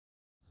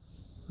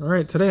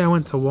Alright, today I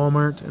went to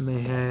Walmart and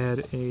they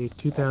had a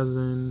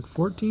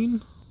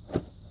 2014.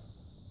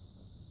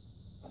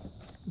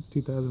 It's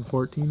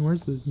 2014.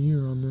 Where's the year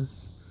on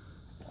this?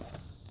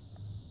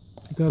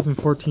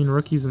 2014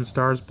 Rookies and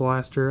Stars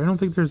Blaster. I don't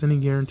think there's any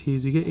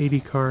guarantees. You get 80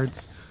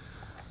 cards.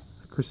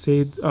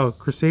 Crusades. Oh,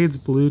 Crusades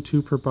Blue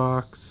 2 per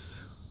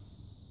box.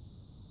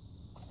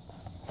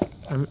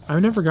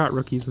 I've never got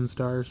Rookies and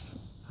Stars.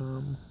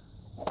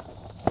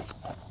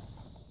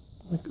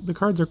 The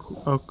cards are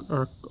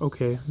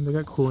okay. They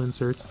got cool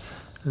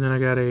inserts. And then I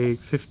got a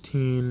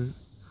 15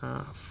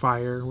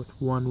 Fire with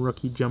one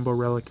Rookie Jumbo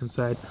Relic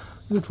inside.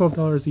 These are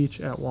 $12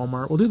 each at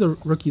Walmart. We'll do the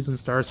Rookies and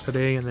Stars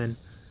today, and then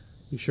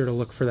be sure to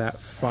look for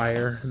that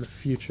Fire in the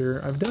future.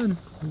 I've done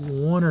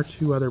one or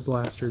two other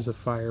blasters of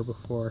Fire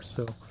before,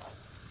 so it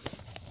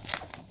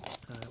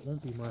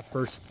won't be my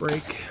first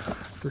break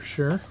for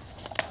sure.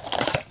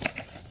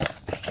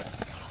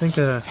 I think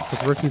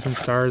with Rookies and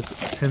Stars, it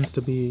tends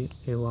to be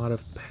a lot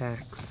of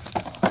packs.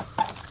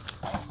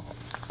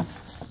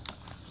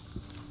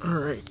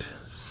 Alright,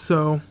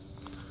 so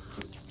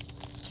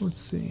let's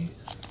see.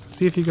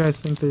 See if you guys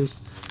think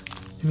there's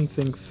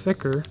anything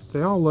thicker.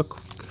 They all look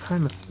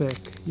kind of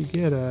thick. You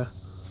get I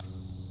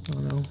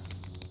don't know,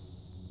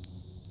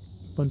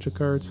 a bunch of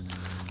cards.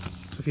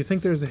 So if you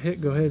think there's a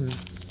hit, go ahead and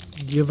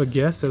give a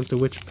guess as to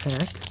which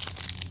pack.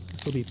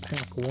 This will be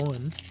pack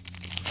 1.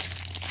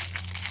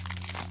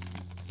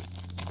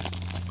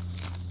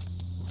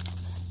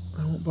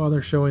 I won't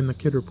bother showing the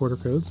Kid Reporter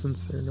codes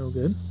since they're no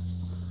good.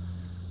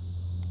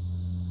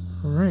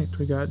 Alright,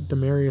 we got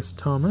Demarius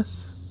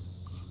Thomas.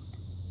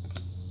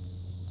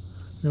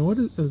 Now what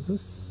is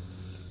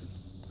this?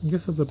 I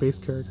guess that's a base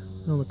card.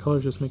 Oh, the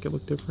colors just make it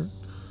look different.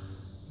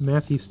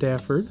 Matthew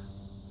Stafford.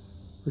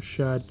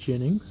 Rashad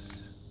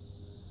Jennings.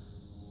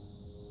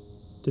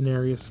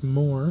 Denarius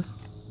Moore.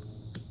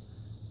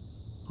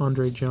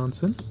 Andre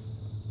Johnson.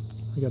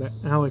 We got an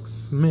Alex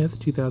Smith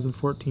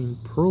 2014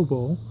 Pro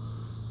Bowl.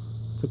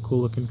 It's a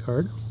cool looking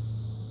card.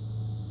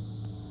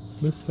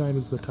 This side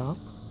is the top.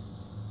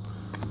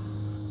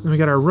 Then we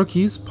got our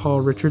rookies,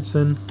 Paul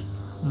Richardson,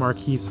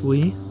 Marquise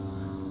Lee,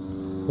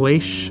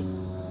 Leish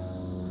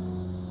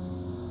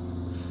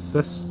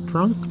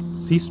Seastrunk,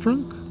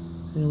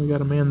 and we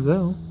got a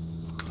Manziel.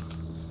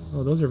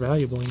 Oh, those are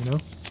valuable, you know.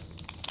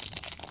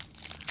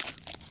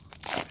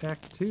 Pack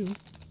 2.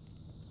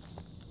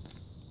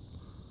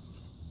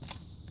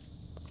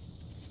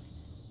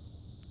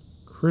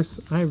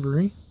 Chris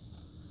Ivory,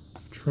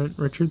 Trent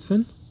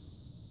Richardson,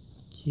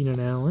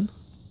 Keenan Allen,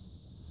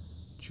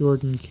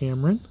 Jordan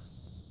Cameron,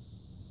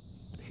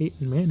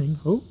 Peyton Manning.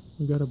 Oh,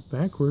 we got it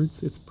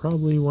backwards. It's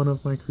probably one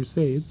of my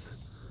Crusades.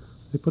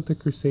 So they put the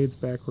Crusades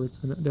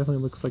backwards, and it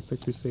definitely looks like the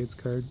Crusades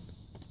card.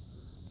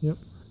 Yep,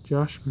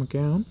 Josh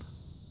McGowan.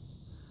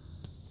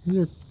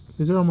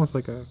 These are almost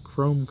like a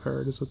chrome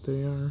card is what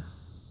they are.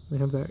 They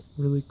have that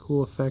really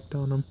cool effect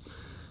on them.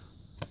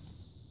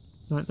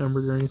 Not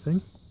numbered or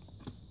anything.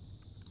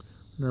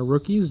 And our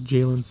rookies,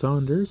 Jalen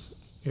Saunders,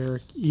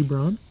 Eric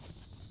Ebron,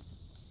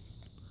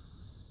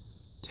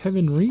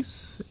 Tevin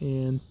Reese,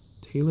 and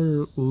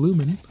Taylor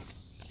Lumen.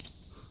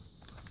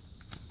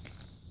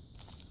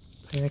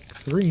 Pack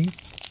 3.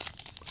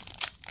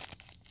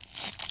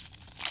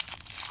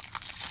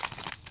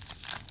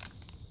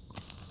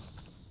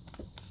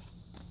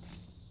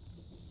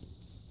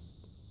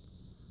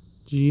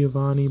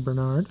 Giovanni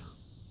Bernard.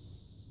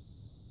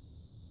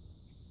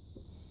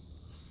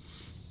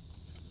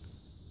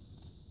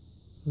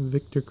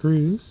 Victor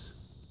Cruz.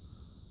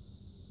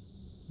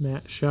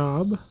 Matt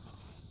Schaub.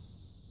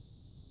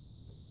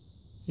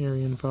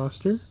 Arian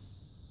Foster.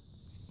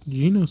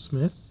 Geno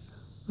Smith.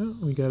 Oh,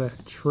 we got a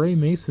Trey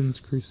Mason's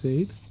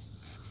Crusade.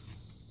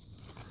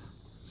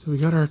 So we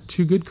got our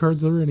 2 good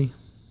cards already.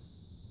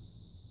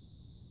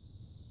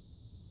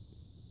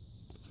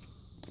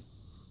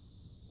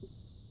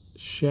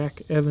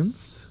 Shaq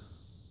Evans.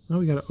 Oh,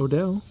 we got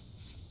Odell.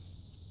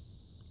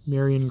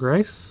 Marion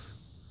Grice.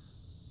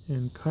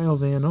 And Kyle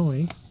Van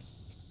Noy.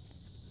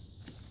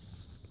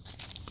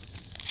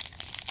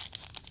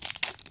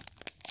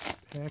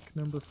 Pack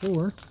number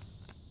 4.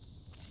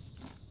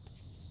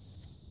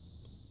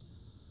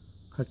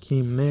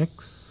 Hakeem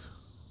Nicks,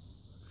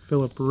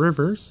 Phillip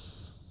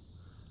Rivers,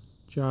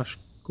 Josh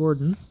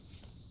Gordon,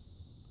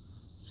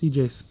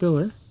 CJ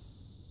Spiller,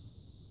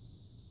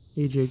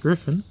 AJ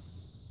Griffin.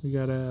 We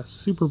got a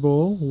Super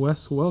Bowl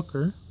Wes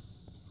Welker,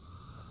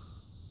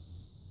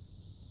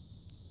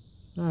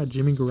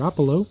 Jimmy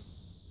Garoppolo,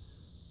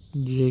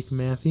 Jake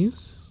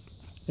Matthews,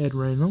 Ed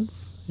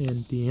Reynolds,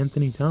 and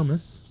DeAnthony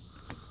Thomas.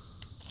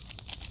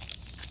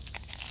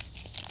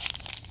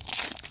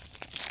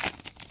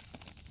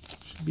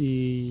 Should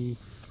be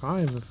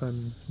 5 if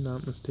I'm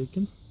not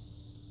mistaken.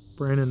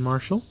 Brandon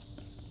Marshall,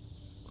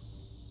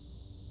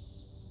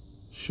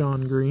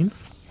 Sean Green,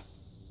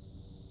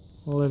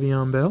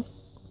 Le'Veon Bell,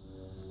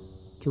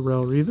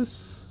 Darrelle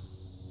Revis,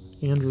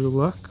 Andrew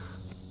Luck,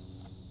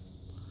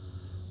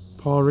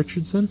 Paul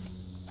Richardson.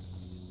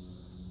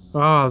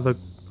 The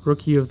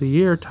Rookie of the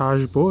Year,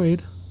 Taj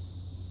Boyd.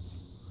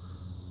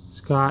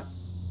 Scott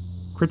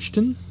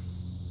Crichton,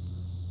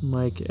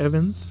 Mike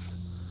Evans,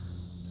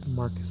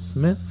 Marcus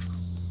Smith,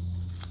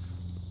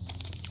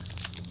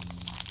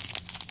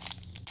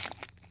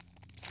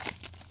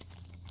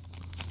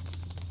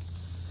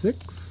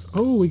 six.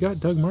 Oh, we got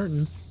Doug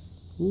Martin.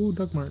 Ooh,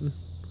 Doug Martin.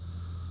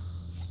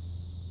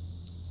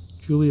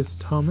 Julius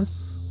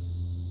Thomas,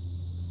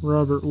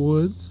 Robert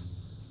Woods,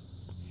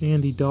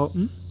 Andy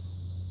Dalton,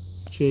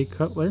 Jay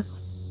Cutler.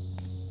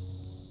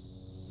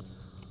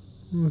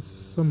 This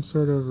is some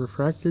sort of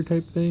refractor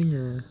type thing,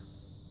 or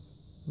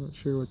I'm not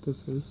sure what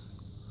this is.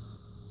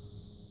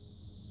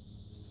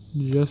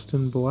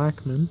 Justin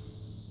Blackman.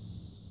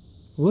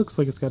 Looks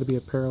like it's got to be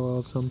a parallel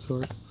of some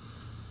sort.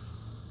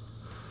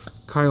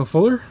 Kyle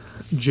Fuller,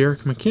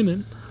 Jerick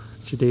McKinnon,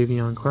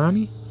 Jadeveon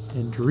Clowney,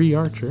 and Dree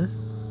Archer.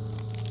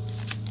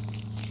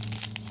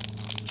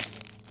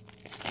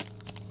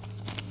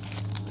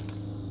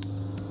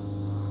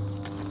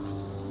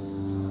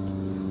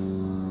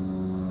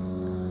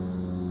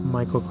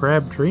 Michael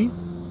Crabtree,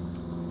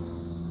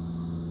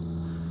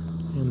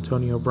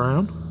 Antonio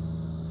Brown,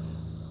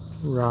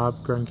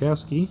 Rob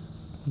Gronkowski,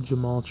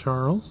 Jamal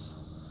Charles,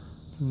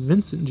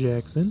 Vincent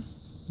Jackson.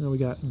 Now we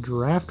got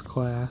draft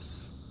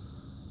class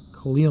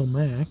Khalil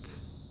Mack,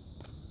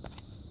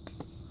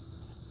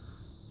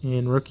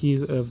 and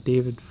rookies of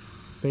David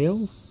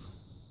Falls.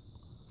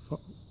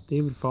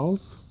 I'm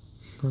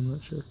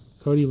not sure.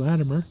 Cody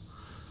Latimer,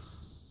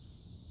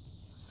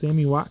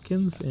 Sammy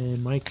Watkins,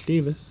 and Mike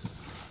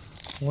Davis.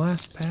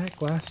 Last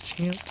pack, last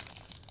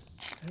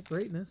chance at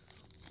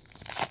greatness.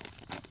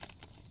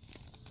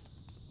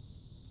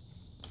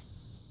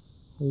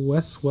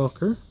 Wes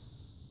Welker,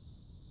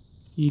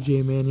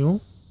 EJ Manuel,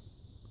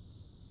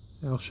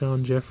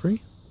 Alshon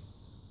Jeffrey,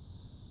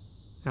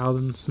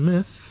 Alden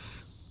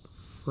Smith,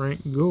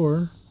 Frank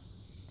Gore,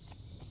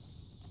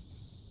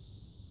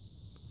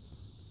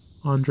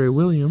 Andre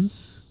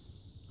Williams.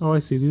 Oh, I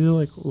see. These are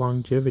like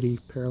longevity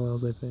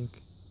parallels, I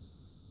think.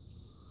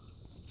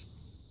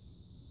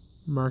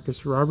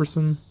 Marcus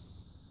Robertson,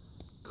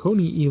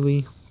 Coney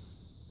Ely,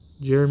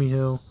 Jeremy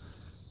Hill,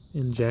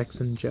 and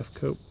Jackson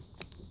Jeffcoat.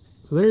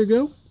 So there you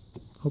go.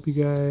 Hope you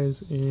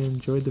guys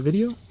enjoyed the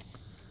video,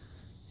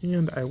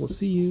 and I will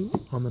see you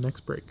on the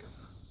next break.